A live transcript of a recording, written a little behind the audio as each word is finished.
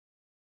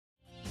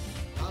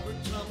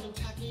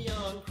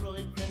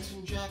Aykroyd,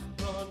 Cranston, Jack,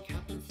 Braun,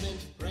 Captain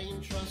Flint,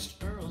 Brain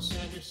Trust, Earl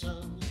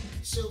Sanderson,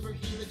 Silver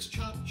Helix,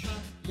 Chop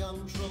Chop,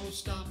 Young Troll,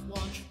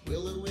 Stopwatch,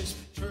 Will-O-Wisp,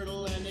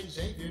 Turtle, and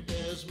Xavier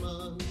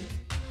Desmond.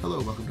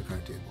 Hello, welcome to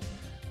Card Table.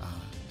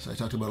 So I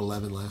talked about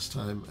 11 last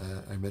time.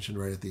 I mentioned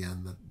right at the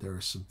end that there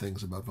are some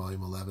things about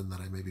Volume 11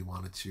 that I maybe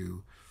wanted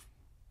to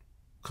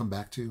come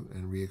back to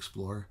and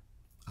re-explore.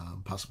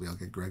 Possibly I'll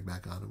get Greg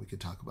back on and we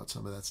could talk about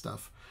some of that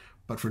stuff.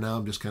 But for now,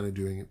 I'm just kind of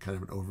doing kind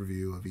of an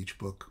overview of each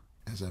book.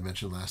 As I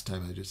mentioned last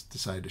time, I just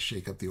decided to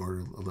shake up the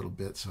order a little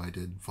bit. So I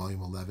did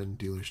Volume 11,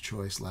 Dealer's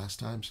Choice, last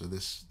time. So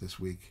this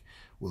week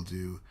we'll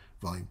do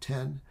Volume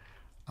 10,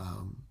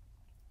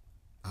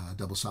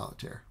 Double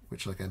Solitaire,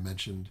 which, like I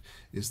mentioned,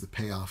 is the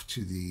payoff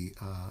to the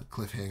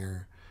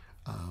cliffhanger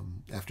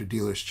after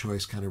Dealer's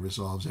Choice kind of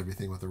resolves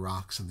everything with the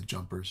rocks and the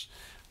jumpers.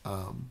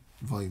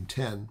 Volume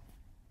 10,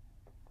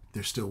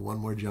 there's still one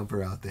more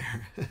jumper out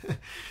there.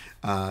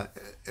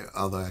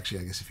 Although,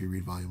 actually, I guess if you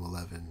read Volume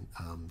 11,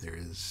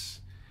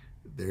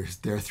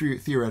 there are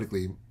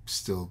theoretically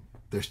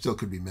there still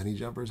could be many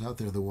jumpers out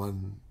there. The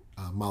one,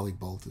 Molly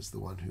Bolt, is the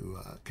one who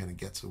kind of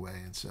gets away,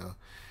 and so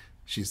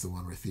she's the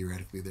one where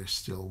theoretically there's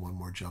still one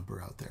more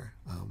jumper out there.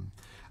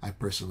 I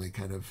personally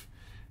kind of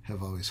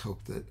have always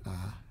hoped that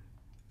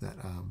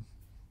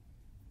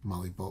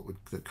Molly Bolt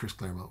that Chris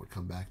Claremont would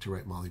come back to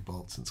write Molly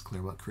Bolt, since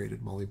Claremont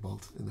created Molly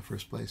Bolt in the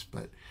first place.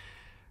 But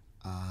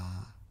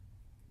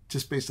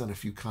just based on a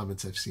few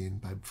comments I've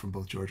seen from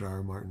both George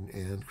R.R. Martin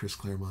and Chris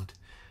Claremont,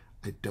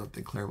 I don't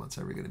think Claremont's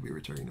ever going to be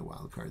returning to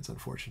Wild Cards,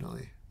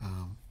 unfortunately,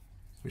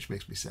 which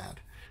makes me sad.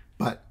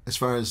 But as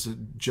far as the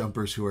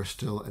jumpers who are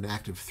still an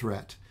active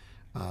threat,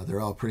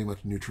 they're all pretty much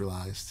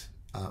neutralized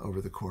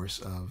over the course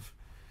of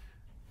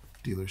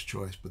Dealer's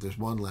Choice. But there's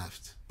one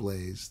left,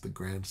 Blaze, the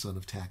grandson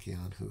of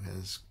Tachyon, who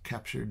has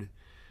captured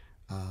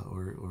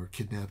or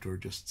kidnapped or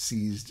just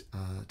seized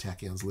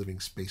Tachyon's living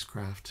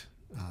spacecraft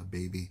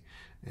baby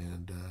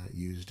and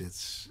used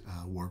its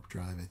warp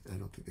drive. I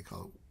don't think they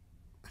call it,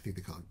 I think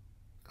they call it,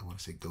 I want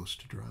to say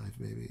ghost drive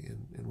maybe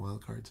in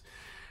Wild Cards,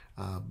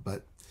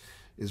 but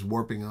is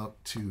warping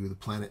up to the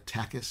planet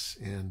Takis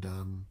and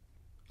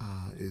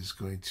is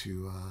going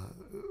to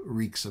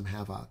wreak some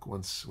havoc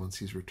once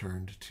he's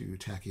returned to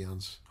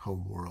Tachyon's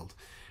home world.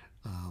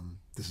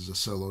 This is a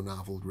solo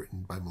novel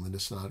written by Melinda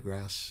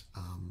Snodgrass,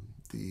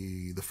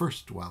 the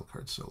first Wild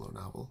Cards solo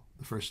novel,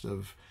 the first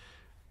of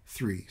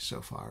 3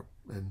 so far.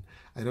 And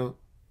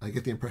I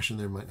get the impression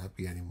there might not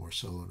be any more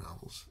solo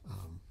novels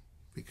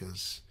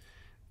because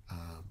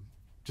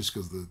just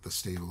because the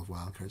stable of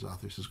Wild Cards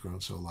authors has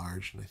grown so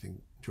large, and I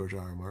think George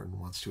R.R. Martin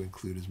wants to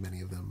include as many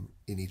of them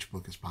in each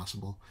book as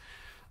possible.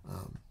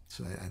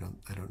 So I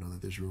don't know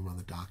that there's room on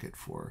the docket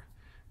for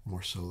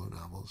more solo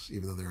novels,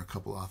 even though there are a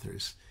couple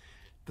authors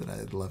that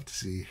I'd love to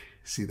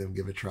see them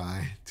give a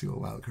try to a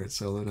Wild Cards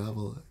solo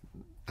novel.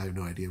 I have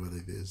no idea whether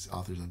these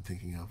authors I'm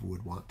thinking of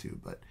would want to,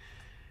 but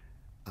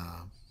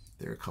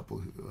there are a couple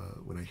who,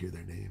 when I hear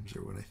their names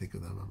or when I think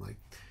of them, I'm like,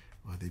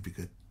 well, they'd be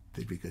good.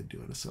 They'd be good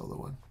doing a solo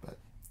one, but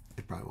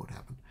it probably won't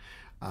happen.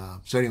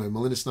 So anyway,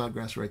 Melinda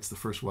Snodgrass writes the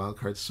first Wild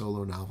Cards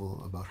solo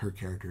novel about her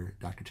character,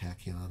 Dr.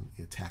 Tachyon.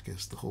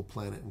 Takis, the whole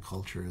planet and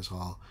culture is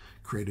all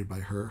created by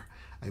her.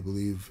 I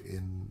believe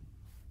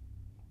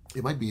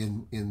it might be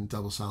in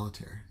Double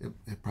Solitaire.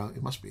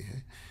 It must be.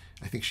 Hey?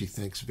 I think she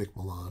thanks Vic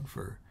Milan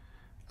for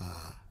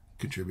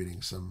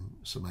contributing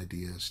some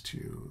ideas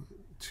to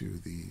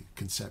the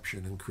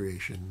conception and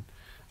creation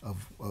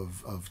of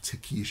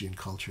Takesian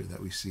culture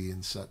that we see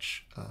in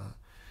such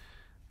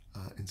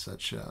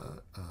such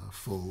a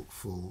full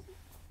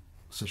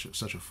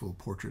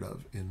portrait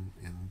of in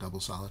Double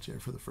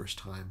Solitaire for the first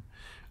time.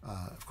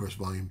 Of course,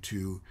 Volume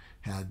 2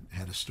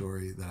 had a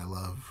story that I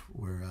love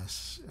where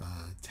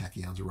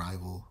Tachyon's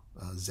rival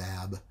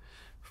Zab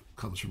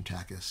comes from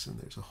Takis, and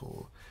there's a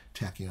whole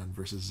Tachyon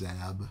versus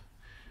Zab.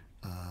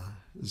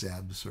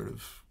 Zab sort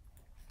of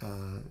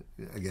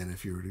again,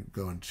 if you were to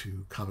go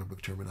into comic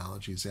book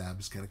terminology, Zab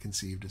is kind of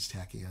conceived as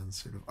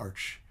Tachyon's sort of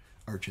arch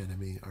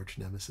enemy, arch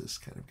nemesis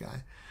kind of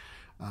guy.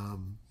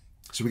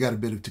 So we got a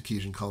bit of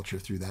Takesian culture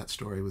through that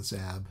story with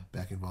Zab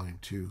back in Volume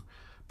 2.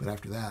 But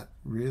after that,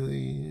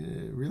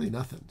 really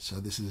nothing.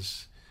 So this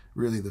is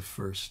really the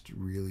first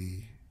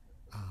really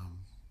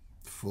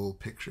full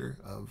picture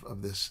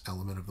of this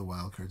element of the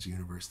Wild Cards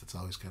universe that's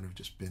always kind of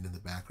just been in the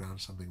background,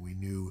 something we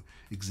knew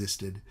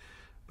existed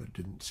but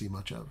didn't see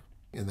much of.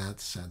 In that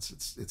sense,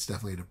 it's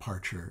definitely a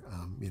departure.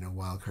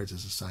 Wild Cards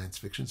is a science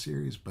fiction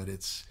series, but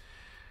it's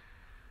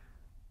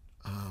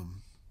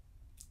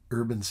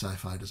urban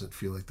sci-fi doesn't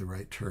feel like the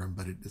right term,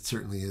 but it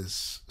certainly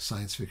is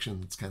science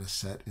fiction that's kind of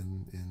set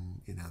in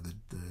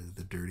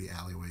the dirty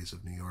alleyways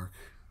of New York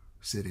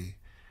City,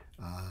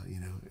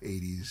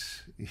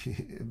 80s,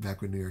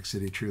 back when New York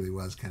City truly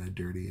was kind of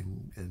dirty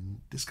and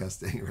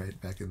disgusting, right?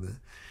 Back in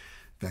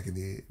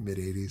the mid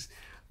 80s.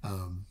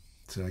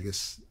 So I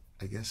guess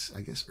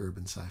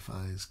urban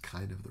sci-fi is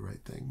kind of the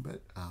right thing,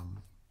 but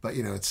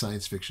it's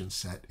science fiction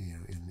set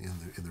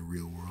in the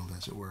real world,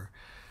 as it were.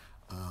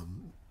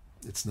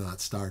 it's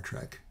not Star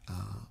Trek.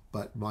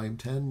 But Volume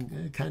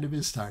 10 kind of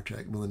is Star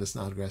Trek. Melinda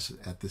Snodgrass,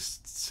 at this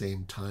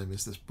same time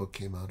as this book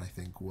came out, I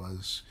think,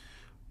 was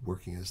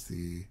working as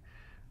the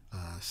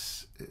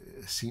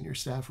senior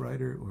staff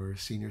writer or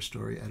senior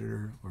story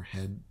editor or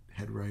head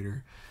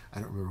writer. I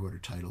don't remember what her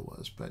title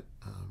was, but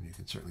you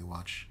can certainly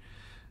watch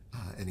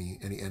any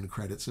end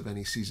credits of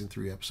any season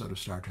 3 episode of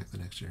Star Trek: The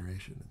Next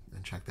Generation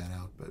and check that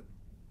out. But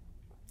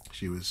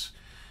she was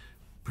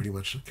pretty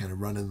much kind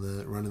of running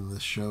the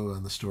show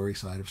on the story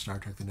side of Star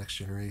Trek: The Next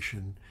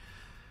Generation,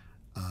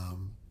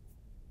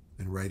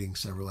 and writing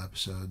several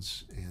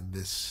episodes. And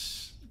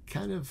this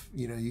kind of,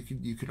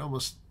 you could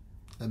almost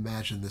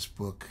imagine this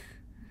book,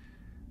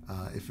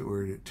 if it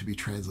were to be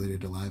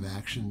translated to live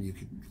action, you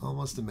could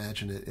almost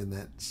imagine it in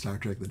that Star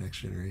Trek: The Next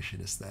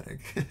Generation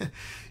aesthetic.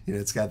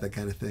 It's got that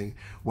kind of thing.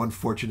 One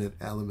fortunate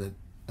element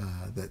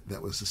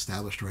that was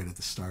established right at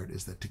the start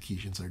is that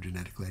Tahitians are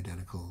genetically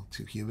identical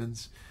to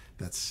humans.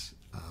 That's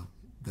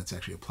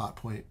actually a plot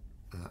point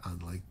on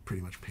like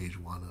pretty much page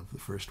 1 of the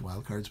first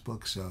Wild Cards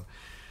book. So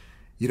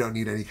you don't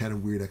need any kind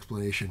of weird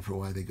explanation for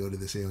why they go to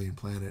this alien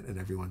planet and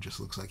everyone just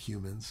looks like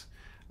humans.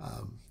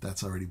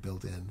 That's already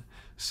built in.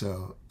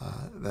 So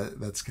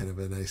that's kind of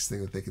a nice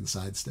thing that they can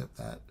sidestep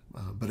that.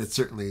 But it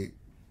certainly,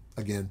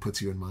 again,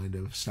 puts you in mind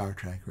of Star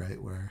Trek,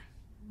 right? Where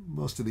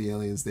most of the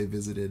aliens they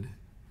visited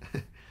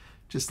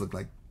just look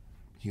like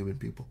human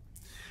people.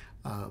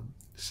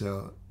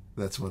 So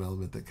that's one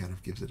element that kind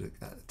of gives it,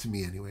 to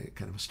me anyway,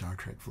 kind of a Star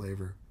Trek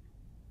flavor.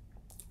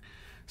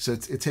 So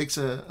it takes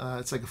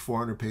it's like a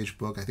 400-page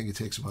book. I think it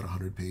takes about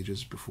 100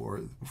 pages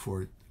before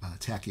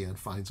Tachyon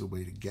finds a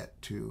way to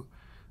get to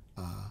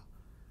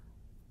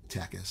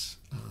Takis.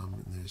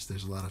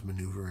 There's a lot of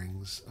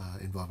maneuverings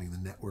involving the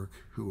network,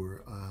 who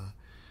are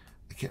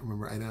I can't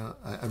remember. I know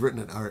I've written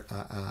an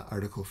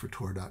article for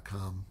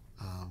Tor.com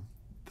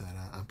that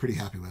I'm pretty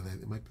happy with.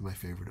 It might be my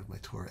favorite of my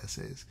Tor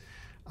essays,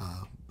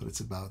 but it's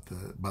about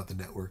the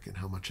network and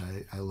how much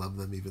I love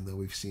them, even though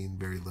we've seen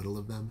very little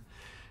of them.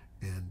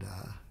 And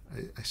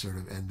I sort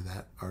of end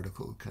that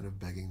article kind of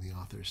begging the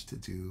authors to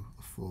do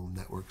a full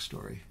network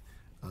story,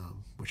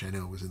 which I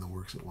know was in the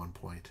works at one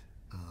point.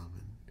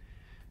 And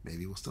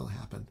maybe will still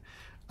happen.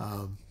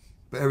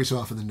 But every so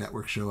often the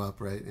networks show up,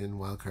 right, in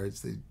Wild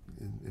Cards, in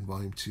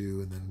Volume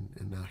 2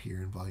 and now here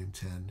in Volume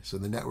 10. So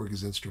the network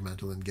is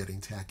instrumental in getting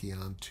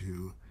Tachyon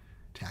to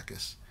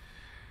Takis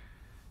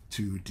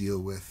to deal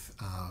with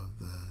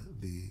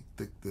the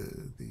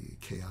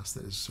chaos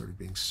that is sort of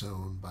being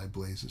sown by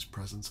Blaze's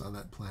presence on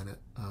that planet.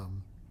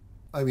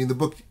 I mean, the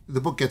book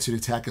gets you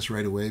to Takis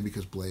right away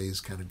because Blaze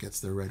kind of gets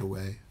there right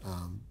away,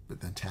 but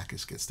then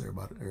Tachyon gets there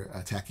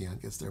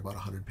about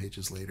 100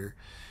 pages later.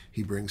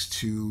 He brings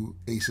 2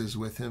 aces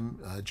with him,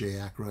 Jay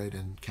Aykroyd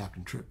and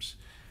Captain Trips,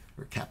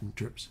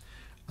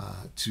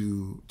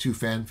 two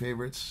fan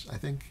favorites, I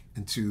think,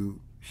 and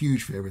 2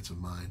 huge favorites of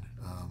mine.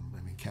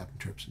 I mean, Captain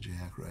Trips and Jay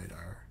Aykroyd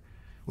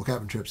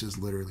Captain Trips is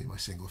literally my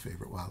single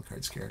favorite Wild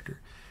Cards character.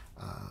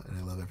 And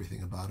I love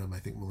everything about him. I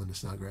think Melinda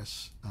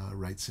Snodgrass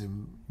writes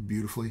him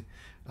beautifully.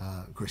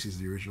 Of course, he's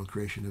the original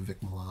creation of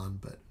Vic Milan,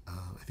 but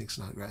I think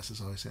Snodgrass has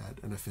always had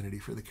an affinity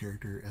for the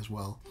character as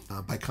well.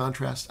 By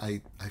contrast,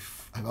 I've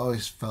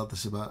always felt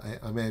this about,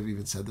 I may have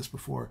even said this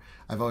before,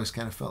 I've always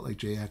kind of felt like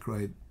Jay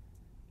Aykroyd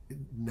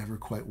never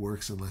quite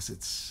works unless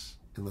it's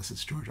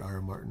George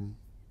R.R. Martin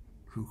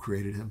who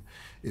created him.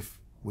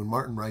 When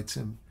Martin writes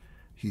him,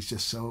 he's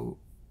so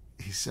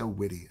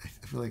witty.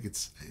 I feel like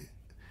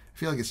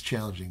it's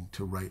challenging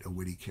to write a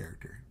witty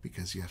character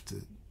because you have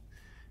to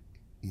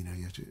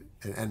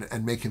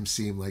and make him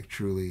seem like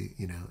truly,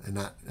 and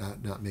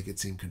not make it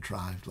seem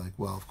contrived. Like,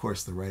 well, of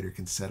course the writer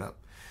can set up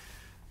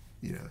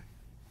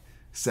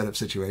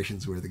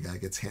situations where the guy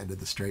gets handed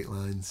the straight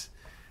lines,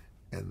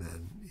 and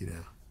then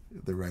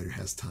the writer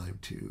has time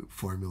to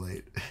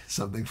formulate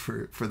something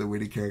for the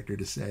witty character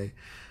to say.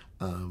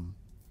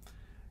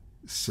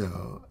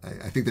 So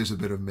I think there's a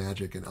bit of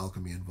magic and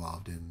alchemy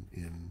involved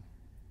in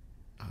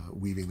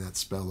weaving that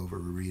spell over a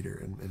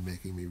reader and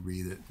making me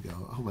read it and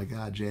go, oh my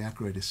God, Jay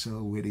Aykroyd is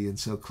so witty and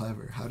so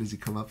clever. How does he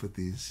come up with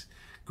these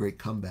great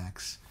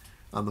comebacks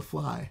on the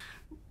fly?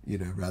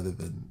 Rather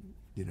than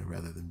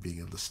being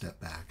able to step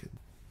back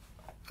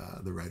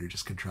and the writer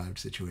just contrived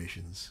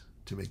situations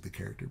to make the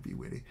character be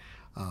witty.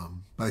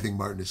 But I think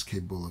Martin is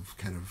capable of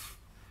kind of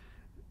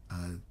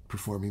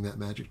performing that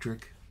magic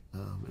trick.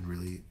 And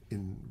really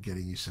in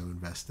getting you so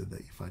invested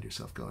that you find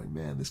yourself going,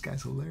 man, this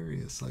guy's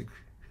hilarious. Like,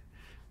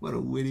 what a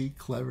witty,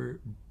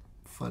 clever,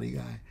 funny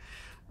guy.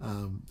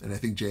 And I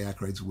think Jay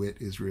Aykroyd's wit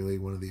is really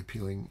one of the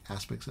appealing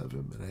aspects of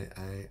him.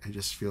 And I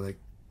just feel like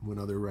when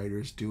other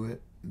writers do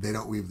it, they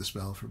don't weave the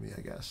spell for me,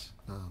 I guess.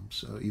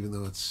 So even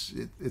though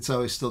it's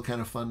always still kind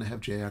of fun to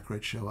have Jay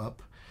Aykroyd show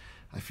up,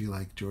 I feel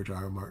like George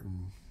R.R.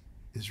 Martin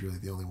is really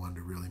the only one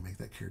to really make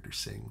that character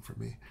sing for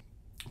me.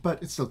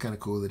 But it's still kind of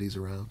cool that he's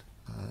around.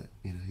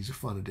 He's a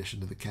fun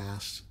addition to the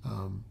cast.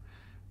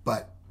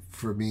 But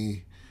for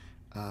me,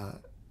 a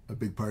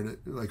big part of,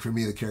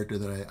 the character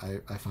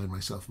that I find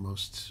myself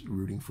most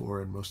rooting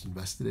for and most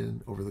invested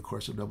in over the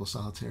course of Double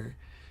Solitaire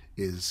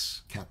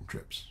is Captain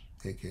Trips.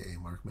 aka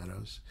Mark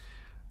Meadows,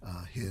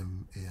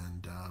 him,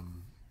 and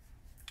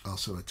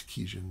also a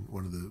Takesian,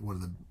 one of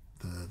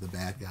the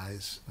bad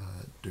guys,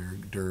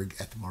 Durg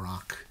et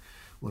Marak,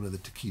 one of the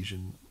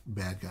Takesian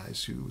bad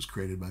guys who was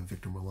created by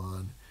Victor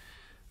Milan.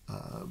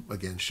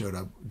 Again, showed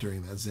up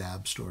during that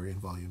Zab story in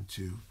Volume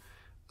 2,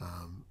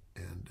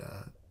 and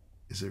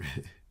is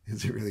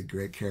a really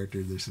great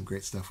character. There's some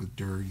great stuff with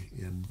Durg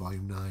in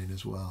Volume 9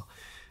 as well,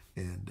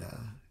 and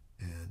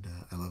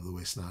I love the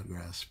way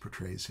Snodgrass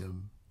portrays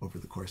him over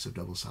the course of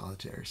Double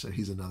Solitaire. So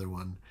he's another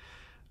one.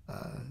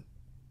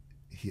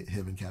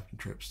 Him and Captain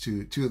Trips,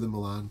 two of the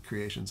Milan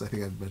creations. I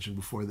think I've mentioned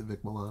before that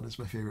Vic Milan is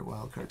my favorite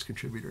Wild Cards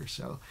contributor.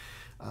 So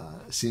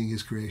seeing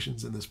his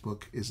creations in this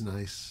book is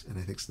nice, and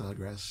I think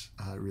Snodgrass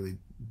really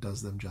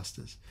does them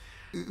justice.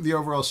 The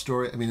overall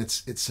story, I mean,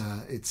 it's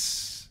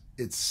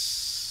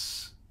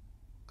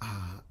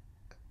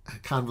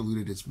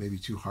convoluted is maybe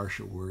too harsh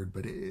a word,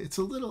 but it's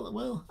a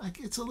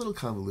little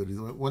convoluted.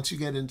 Once you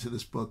get into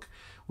this book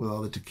with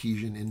all the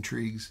Takesian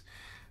intrigues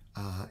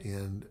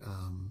and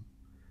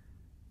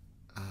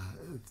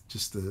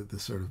just the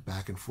sort of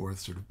back and forth,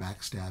 sort of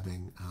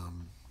backstabbing,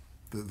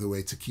 the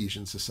way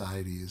Takesian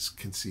society is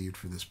conceived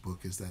for this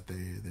book is that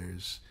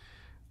there's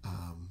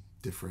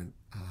different,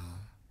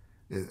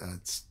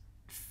 it's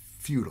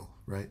feudal,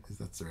 right?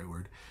 That's the right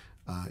word.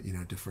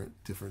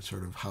 Different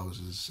sort of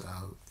houses,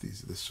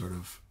 this sort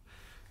of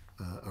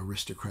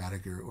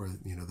aristocratic or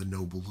the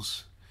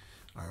nobles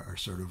are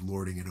sort of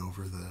lording it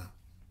over the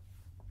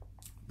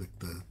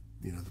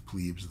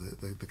plebes,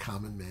 the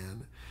common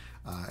man,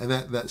 and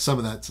that some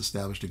of that's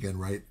established again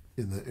right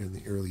in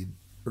the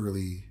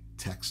early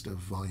text of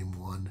Volume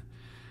 1,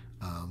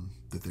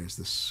 that there's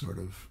this sort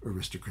of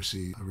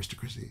aristocracy.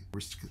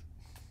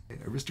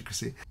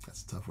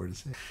 That's a tough word to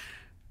say.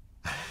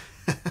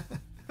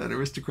 An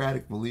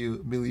aristocratic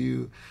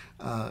milieu,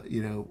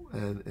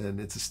 and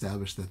it's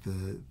established that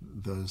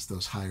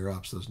those higher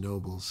ups, those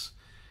nobles,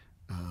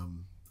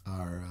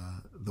 are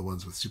the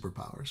ones with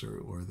superpowers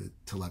or the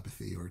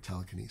telepathy or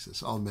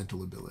telekinesis, all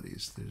mental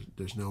abilities.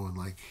 There's no one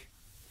like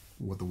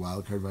what the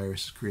wild card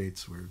virus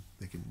creates, where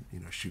they can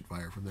shoot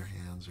fire from their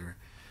hands or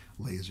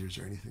lasers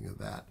or anything of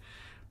that.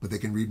 But they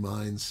can read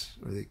minds,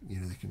 or they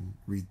can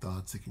read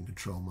thoughts. They can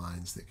control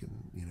minds. They can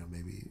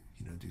maybe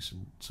do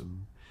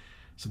some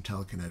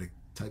telekinetic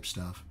type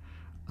stuff.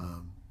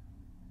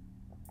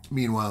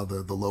 Meanwhile,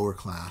 the lower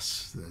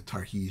class, the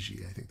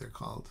Tarhiji, I think they're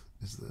called,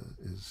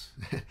 is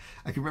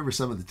I can remember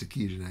some of the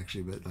Takesian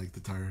actually, but like the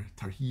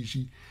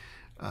Tarhiji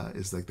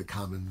is like the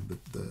common,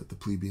 the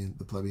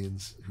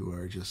plebeians who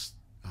are just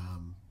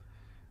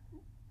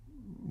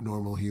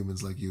normal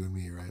humans like you and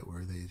me, right?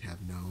 Where they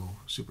have no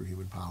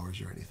superhuman powers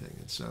or anything,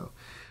 and so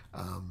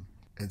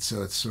it's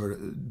sort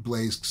of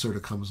Blaze sort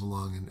of comes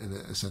along and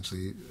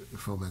essentially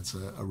foments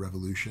a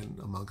revolution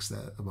amongst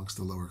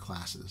the lower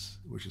classes,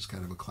 which is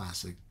kind of a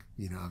classic,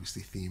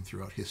 obviously theme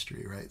throughout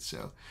history, right?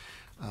 So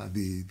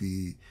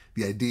the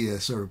idea,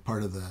 sort of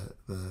part of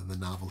the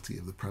novelty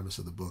of the premise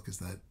of the book, is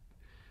that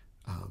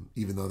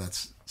even though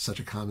that's such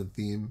a common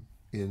theme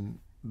in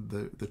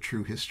the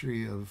true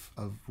history of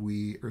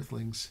we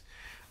Earthlings,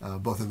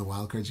 both in the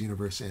Wild Cards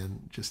universe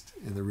and just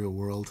in the real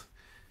world,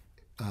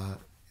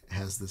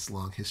 has this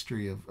long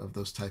history of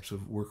those types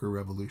of worker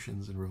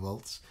revolutions and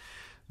revolts.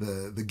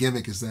 The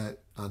gimmick is that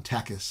on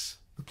Takis,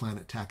 the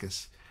planet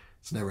Takis,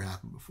 it's never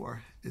happened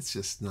before. It's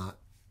just not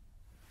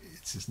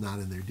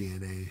in their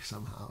DNA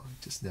somehow.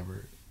 It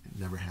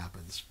never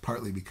happens.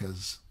 Partly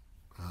because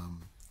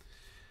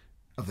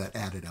of that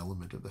added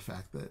element of the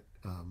fact that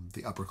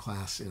the upper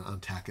class on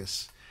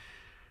Takis,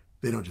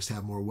 they don't just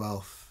have more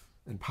wealth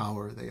and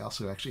power, they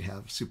also actually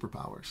have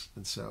superpowers.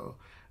 And so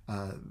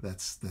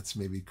that's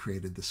maybe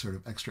created this sort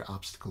of extra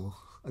obstacle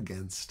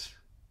against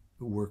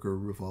worker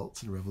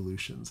revolts and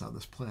revolutions on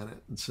this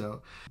planet. And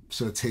so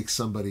it takes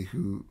somebody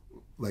who,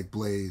 like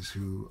Blaze,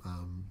 who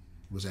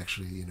was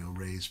actually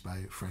raised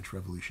by French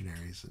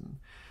revolutionaries, and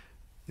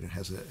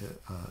has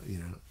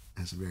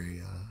a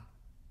very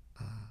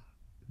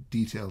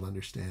detailed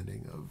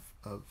understanding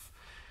of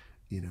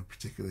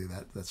particularly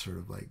that sort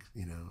of like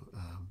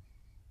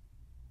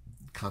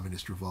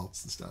communist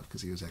revolts and stuff,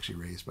 because he was actually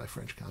raised by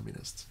French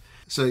communists.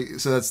 So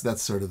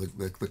that's sort of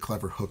the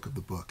clever hook of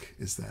the book,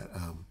 is that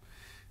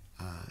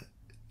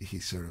he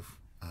sort of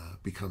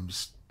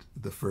becomes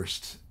the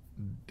first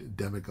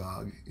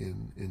demagogue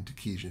in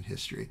Takesian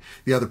history.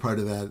 The other part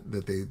of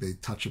that they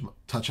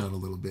touch on a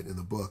little bit in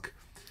the book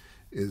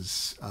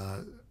is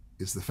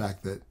the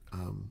fact that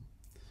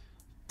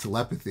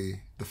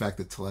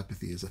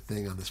telepathy is a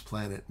thing on this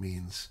planet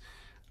means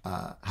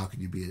how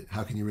can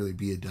you really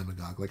be a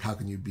demagogue? Like, how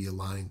can you be a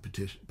lying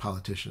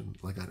politician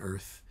like on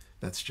Earth?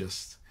 That's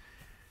just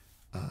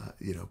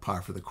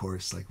par for the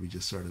course. Like, we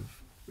just sort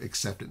of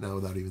accept it now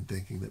without even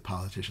thinking that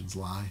politicians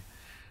lie.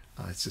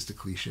 It's just a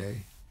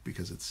cliche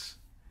because it's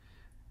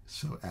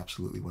so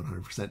absolutely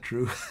 100%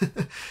 true.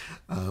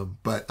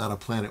 But on a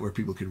planet where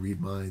people can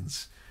read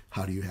minds,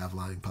 how do you have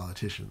lying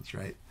politicians,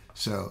 right?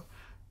 So,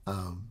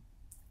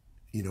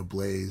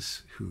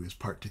 Blaze, who is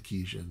part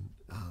Takesian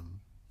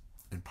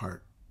and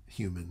part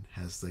human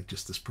has like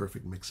just this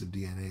perfect mix of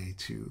DNA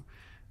to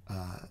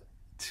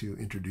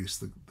introduce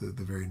the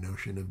very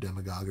notion of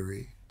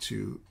demagoguery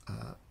to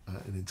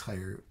an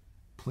entire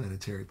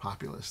planetary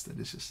populace that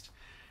is just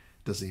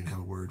doesn't even have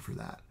a word for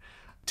that.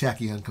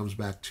 Tachyon comes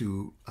back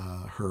to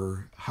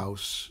her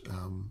house,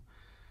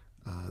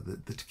 the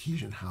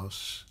Takesian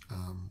house.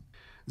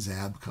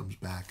 Zab comes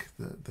back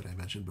that I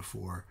mentioned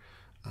before.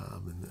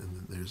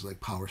 And there's like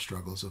power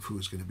struggles of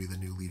who's going to be the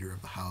new leader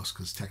of the house,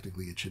 because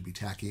technically it should be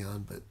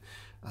Tachyon, but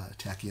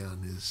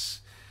Tachyon is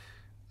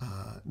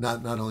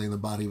not only in the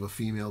body of a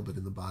female, but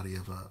in the body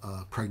of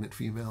a pregnant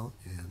female,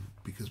 and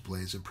because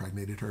Blaze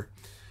impregnated her.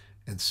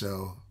 And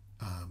so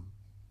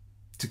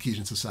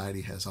Takesian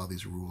society has all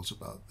these rules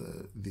about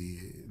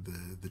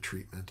the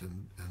treatment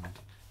and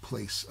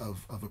place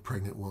of a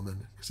pregnant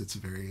woman, because it's a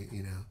very,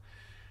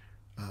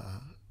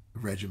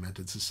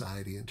 regimented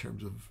society in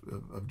terms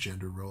of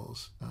gender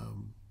roles.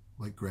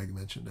 Like Greg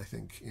mentioned, I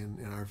think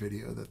in our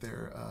video, that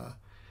they're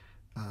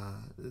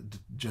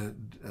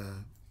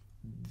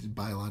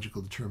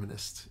biological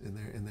determinists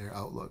in their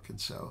outlook,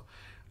 and so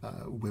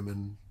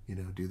women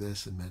do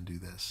this and men do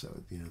this. So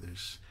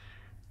there's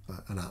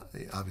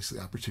obviously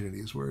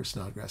opportunities where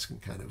Snodgrass can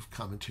kind of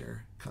comment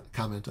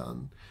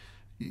on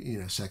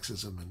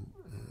sexism and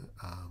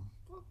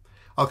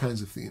all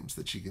kinds of themes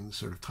that she can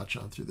sort of touch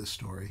on through this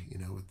story,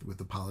 with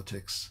the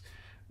politics,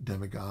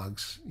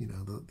 demagogues,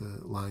 the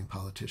lying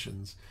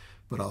politicians,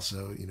 but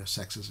also,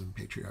 sexism,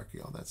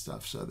 patriarchy, all that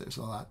stuff. So there's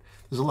a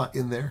lot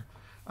in there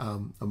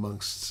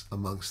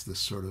amongst this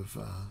sort of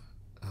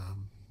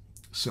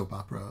soap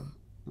opera,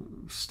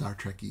 Star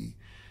Trek-y,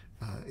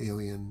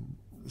 alien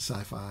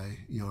sci-fi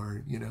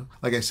yarn.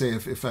 Like I say,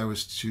 if I were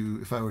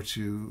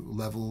to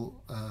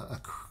level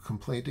a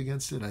complaint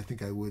against it, I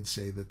think I would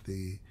say that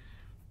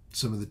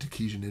some of the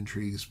Takesian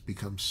intrigues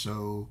become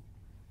so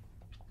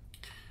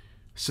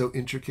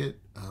intricate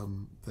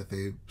that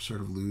they sort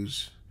of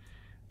lose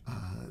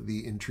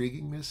the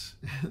intriguingness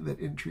that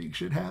intrigue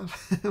should have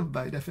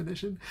by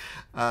definition.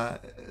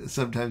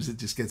 Sometimes it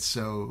just gets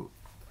so,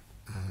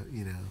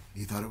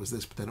 you thought it was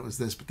this, but then it was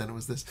this, but then it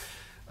was this,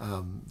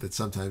 that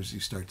sometimes you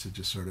start to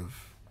just sort of,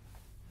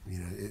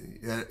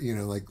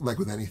 like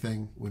with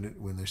anything,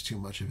 when there's too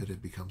much of it,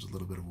 it becomes a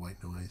little bit of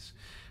white noise.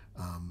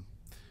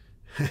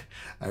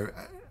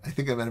 I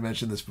think I might have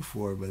mentioned this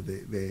before, but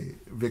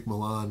Vic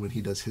Milan, when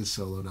he does his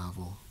solo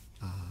novel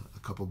a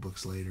couple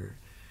books later,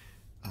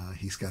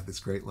 he's got this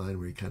great line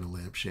where he kind of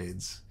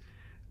lampshades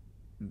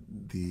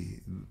the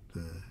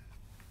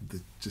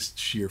just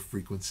sheer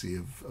frequency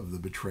of the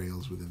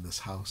betrayals within this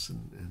house,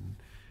 and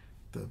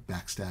the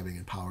backstabbing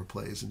and power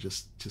plays, and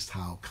just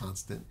how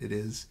constant it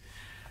is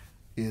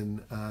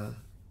in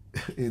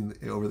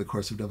over the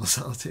course of Double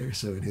Solitaire.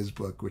 So in his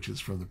book, which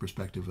is from the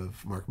perspective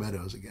of Mark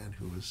Meadows again,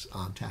 who was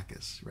on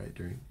Takis right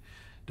during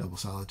Double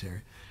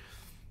Solitaire,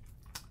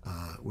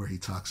 where he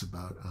talks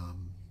about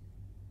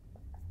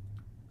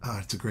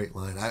it's a great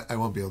line. I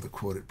won't be able to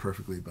quote it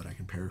perfectly, but I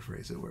can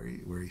paraphrase it,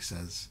 where he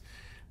says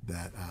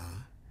that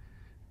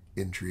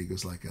intrigue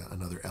was like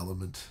another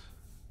element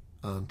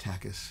on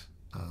Takis.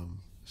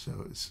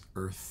 So it's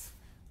earth,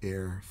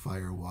 air,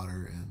 fire,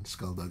 water, and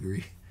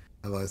skullduggery.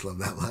 I've always loved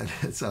that line.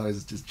 It's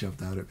always just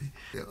jumped out at me.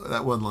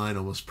 That one line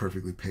almost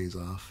perfectly pays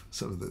off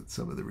some of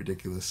the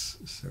ridiculous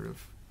sort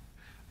of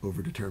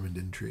overdetermined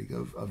intrigue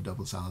of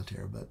Double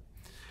Solitaire.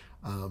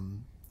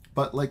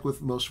 But like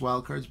with most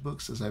Wild Cards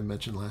books, as I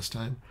mentioned last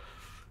time,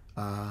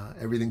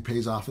 everything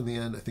pays off in the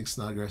end. I think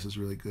Snodgrass is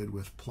really good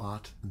with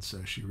plot, and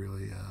so she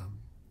really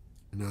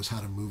knows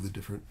how to move the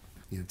different,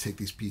 take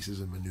these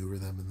pieces and maneuver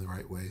them in the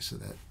right way so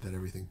that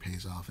everything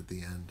pays off at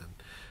the end.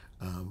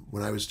 And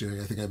when I was doing,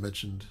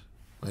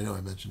 I know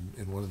I mentioned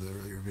in one of the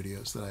earlier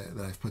videos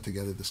that I've put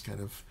together this kind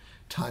of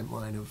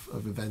timeline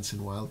of events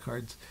in Wild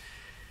Cards.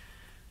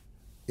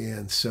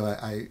 And so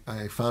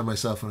I found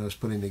myself, when I was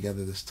putting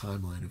together this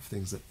timeline of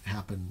things that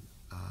happened,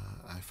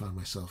 I found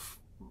myself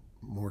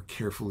more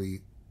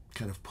carefully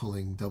kind of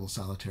pulling Double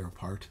Solitaire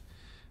apart,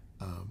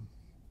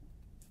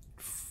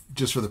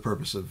 just for the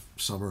purpose of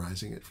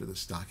summarizing it for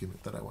this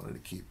document that I wanted to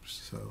keep.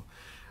 So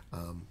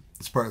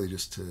it's partly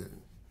just to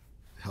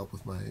help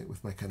with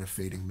my kind of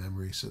fading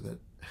memory, so that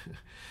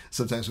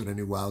sometimes when a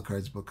new Wild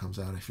Cards book comes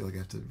out, I feel like I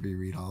have to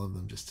reread all of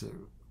them just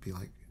to be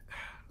like,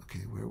 okay,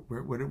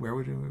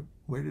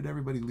 where did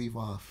everybody leave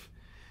off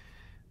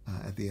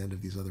at the end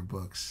of these other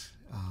books?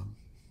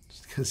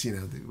 Because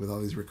with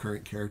all these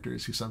recurrent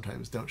characters who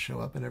sometimes don't show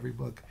up in every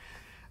book,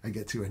 I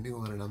get to a new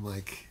one and I'm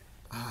like,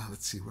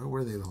 let's see, where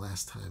were they the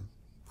last time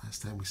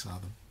we saw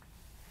them?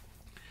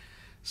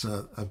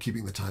 So I'm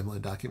keeping the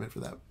timeline document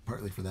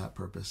partly for that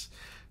purpose.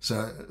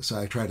 So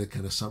I try to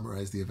kind of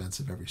summarize the events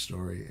of every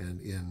story,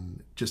 and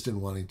in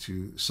wanting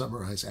to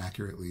summarize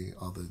accurately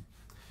all the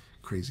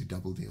crazy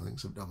double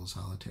dealings of Double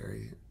Solitaire,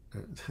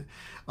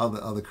 all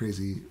the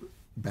crazy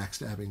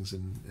backstabbings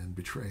and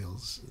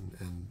betrayals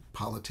and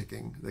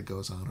politicking that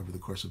goes on over the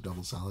course of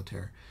Double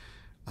Solitaire,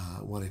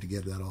 wanting to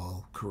get that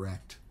all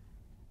correct.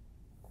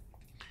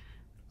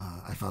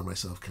 I found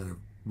myself kind of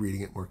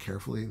reading it more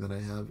carefully than I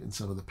have in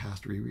some of the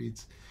past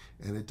rereads,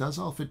 and it does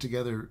all fit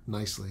together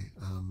nicely.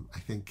 I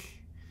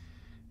think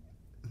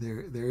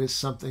there is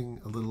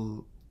something a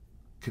little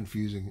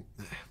confusing,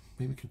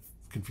 maybe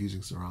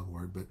confusing is the wrong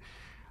word, but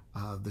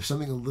there's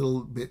something a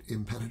little bit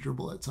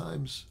impenetrable at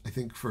times. I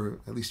think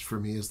at least for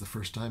me, as the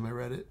first time I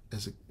read it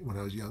when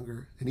I was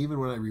younger, and even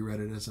when I reread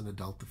it as an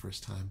adult the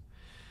first time,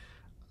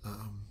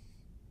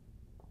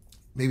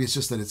 maybe it's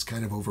just that it's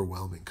kind of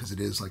overwhelming because it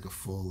is like a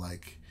full,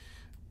 like,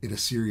 in a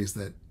series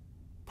that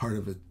part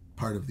of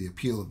the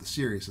appeal of the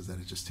series is that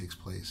it just takes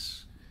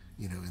place,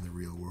 in the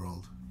real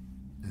world,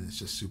 and it's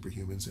just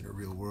superhumans in a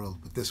real world.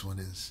 But this one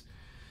is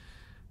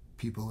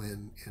people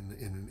in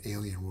an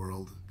alien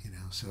world,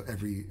 so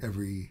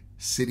every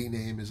city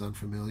name is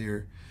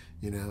unfamiliar,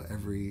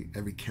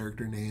 every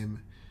character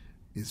name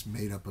is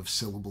made up of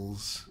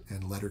syllables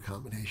and letter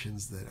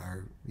combinations that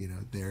are,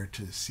 there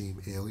to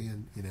seem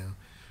alien,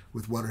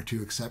 with one or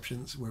two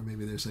exceptions where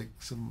maybe there's like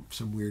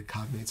some weird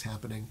cognates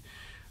happening.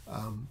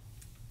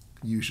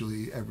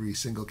 Usually every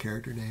single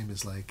character name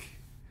is like,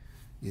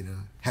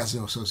 has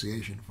no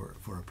association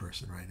for a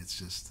person, right? It's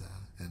just,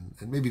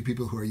 and maybe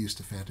people who are used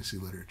to fantasy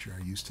literature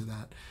are used to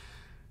that.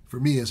 For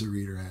me as a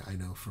reader, I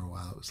know for a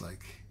while it was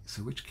like,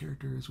 so which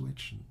character is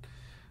which? And,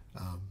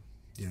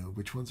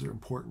 which ones are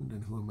important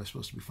and who am I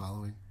supposed to be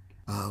following?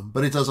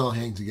 But it does all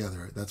hang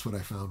together. That's what I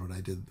found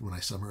when I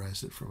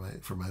summarized it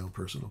for my own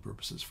personal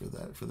purposes for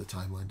the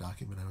timeline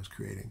document I was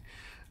creating.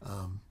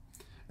 And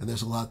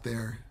there's a lot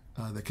there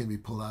that can be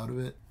pulled out of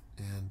it,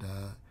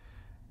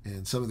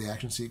 and some of the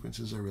action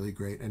sequences are really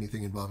great.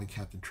 Anything involving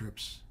Captain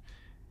Trips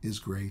is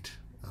great.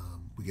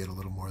 We get a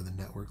little more of the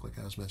network, like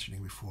I was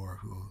mentioning before,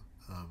 who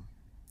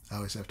I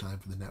always have time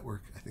for the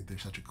network. I think they're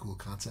such a cool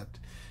concept,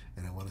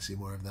 and I want to see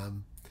more of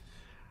them.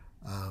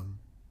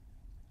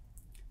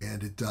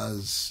 And it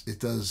does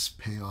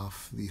pay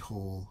off the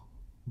whole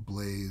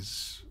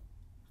Blaze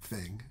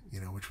thing,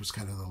 which was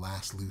kind of the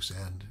last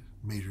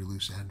major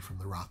loose end from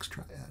the Rocks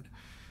Triad,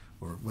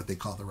 or what they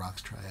call the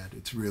Rocks Triad.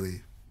 It's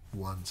really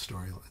one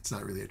story. It's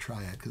not really a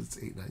triad because it's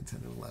 8, 9,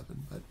 10, and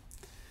 11, but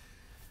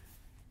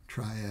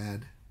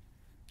triad,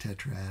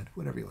 tetrad,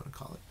 whatever you want to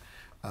call it.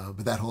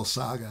 But that whole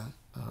saga,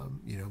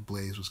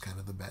 Blaze was kind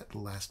of the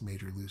last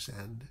major loose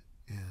end,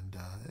 and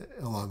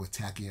along with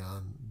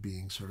Tachyon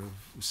being sort of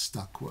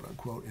stuck, quote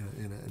unquote,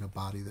 in a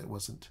body that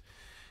wasn't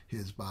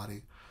his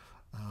body.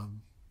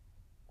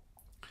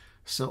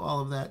 So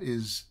all of that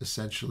is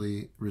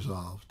essentially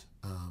resolved,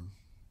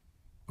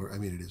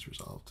 it is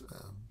resolved.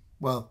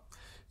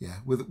 Yeah,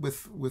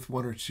 with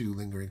one or two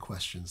lingering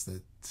questions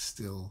that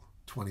still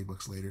 20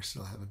 books later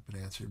still haven't been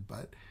answered,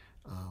 but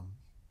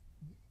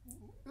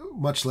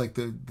much like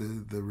the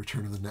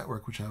return of the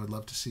network, which I would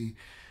love to see.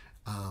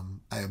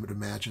 I would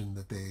imagine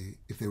that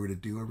if they were to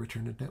do a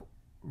return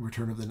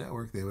of the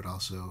network, they would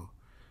also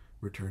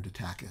return to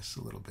Takis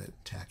a little bit,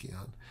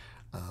 Tachyon.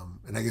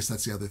 And I guess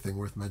that's the other thing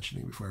worth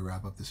mentioning before I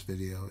wrap up this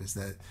video, is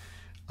that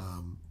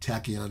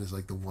Tachyon is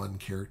like the one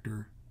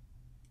character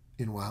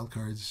in Wild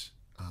Cards,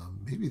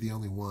 maybe the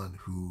only one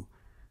who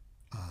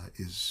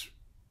is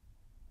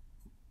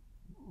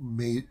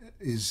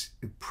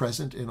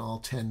present in all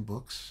 10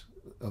 books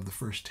of the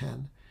first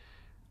 10.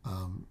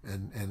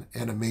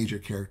 And a major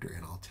character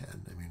in all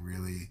 10. I mean,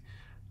 really,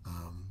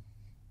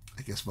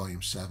 I guess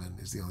Volume 7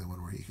 is the only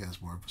one where he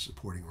has more of a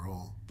supporting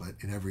role. But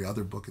in every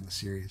other book in the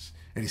series,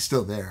 and he's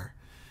still there,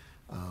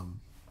 and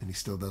he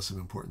still does some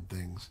important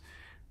things.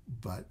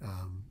 But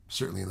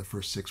certainly in the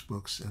first 6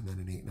 books, and then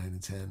in 8, 9,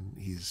 and 10,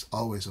 he's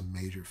always a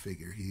major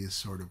figure. He is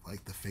sort of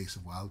like the face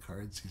of Wild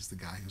Cards. He's the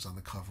guy who's on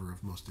the cover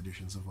of most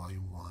editions of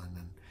Volume 1,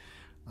 and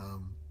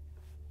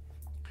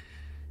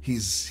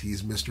he's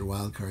Mr.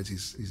 Wild Cards.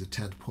 He's a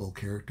tentpole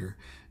character,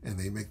 and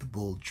they make the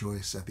bold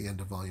choice at the end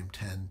of Volume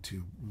 10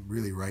 to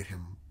really write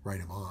him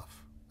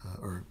off,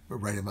 or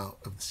write him out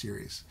of the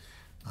series.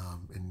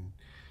 And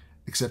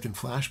except in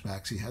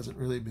flashbacks, he hasn't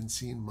really been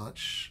seen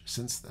much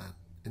since then.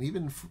 And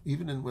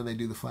even when they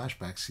do the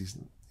flashbacks, he's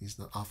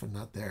often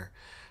not there.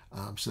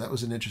 So that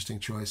was an interesting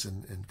choice,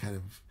 and kind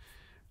of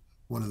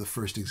one of the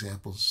first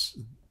examples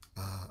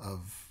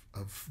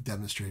of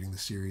demonstrating the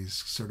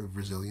series' sort of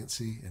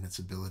resiliency and its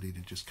ability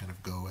to just kind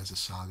of go as a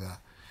saga,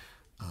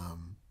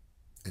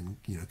 and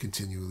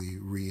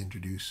continually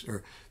introduce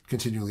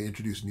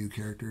new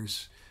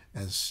characters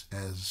as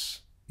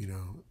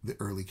the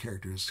early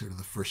characters, sort of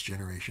the first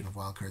generation of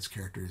Wild Cards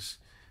characters,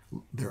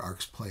 their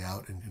arcs play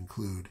out and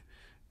conclude,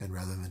 and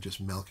rather than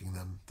just milking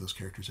them, those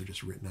characters are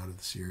just written out of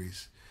the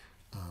series,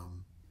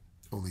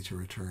 only to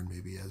return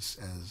maybe as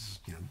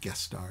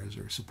guest stars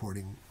or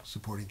supporting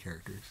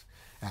characters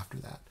after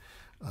that.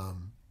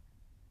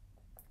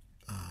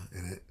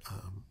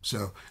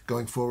 So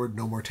going forward,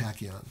 no more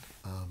Tachyon,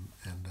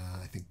 and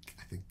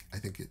I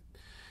think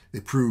they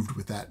proved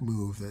with that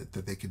move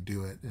that they could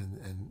do it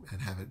and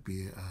have it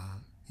be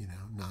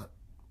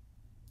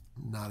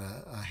not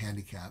a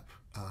handicap.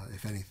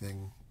 If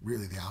anything,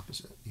 really the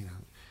opposite.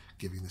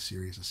 Giving the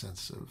series a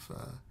sense of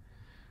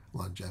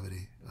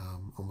longevity,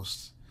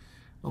 almost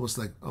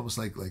like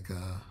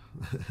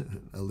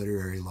a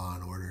literary Law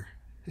and Order.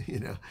 you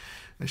know,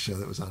 a show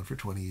that was on for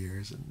 20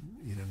 years, and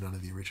you know, none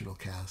of the original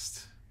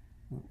cast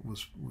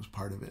was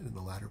part of it in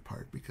the latter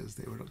part, because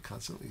they would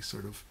constantly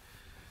sort of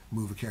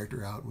move a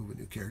character out, move a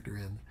new character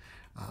in.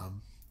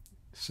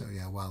 So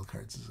yeah, Wild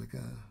Cards is like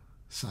a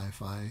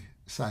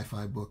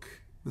sci-fi book,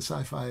 the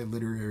sci-fi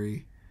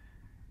literary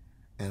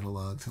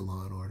analog to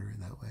Law and Order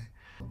in that way.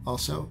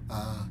 Also,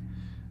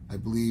 I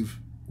believe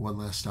one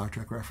last Star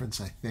Trek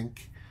reference, I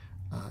think,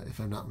 if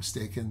I'm not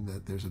mistaken,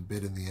 that there's a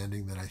bit in the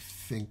ending that I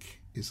think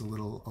is a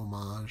little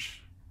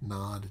homage,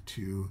 nod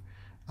to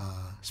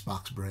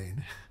Spock's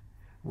brain,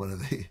 one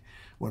of the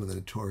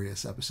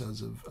notorious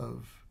episodes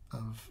of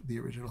the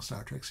original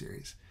Star Trek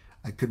series.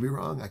 I could be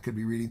wrong. I could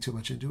be reading too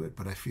much into it,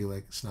 but I feel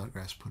like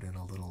Snodgrass put in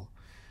a little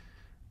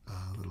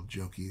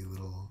jokey,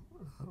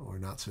 or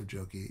not so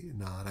jokey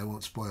nod. I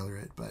won't spoiler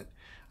it, but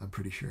I'm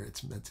pretty sure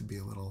it's meant to be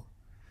a little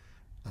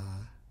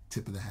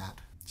tip of the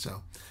hat.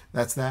 So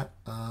that's that,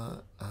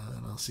 and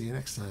I'll see you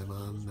next time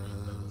on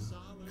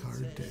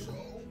Card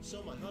Table.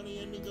 So my honey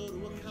and me go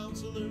to a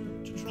counselor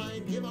to try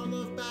and give our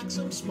love back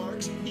some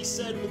sparks. He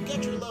said, we'll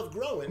get your love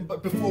growing,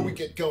 but before we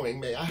get going,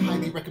 may I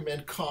highly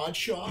recommend Card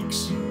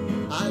Shocks?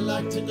 I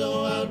like to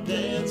go out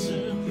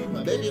dancing.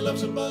 My baby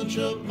loves a bunch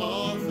of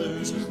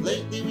authors.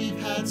 Lately we've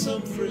had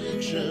some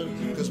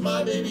friction, cause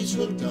my baby's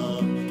hooked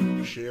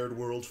on shared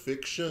world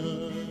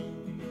fiction.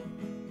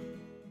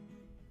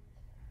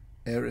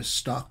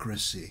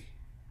 Aristocracy.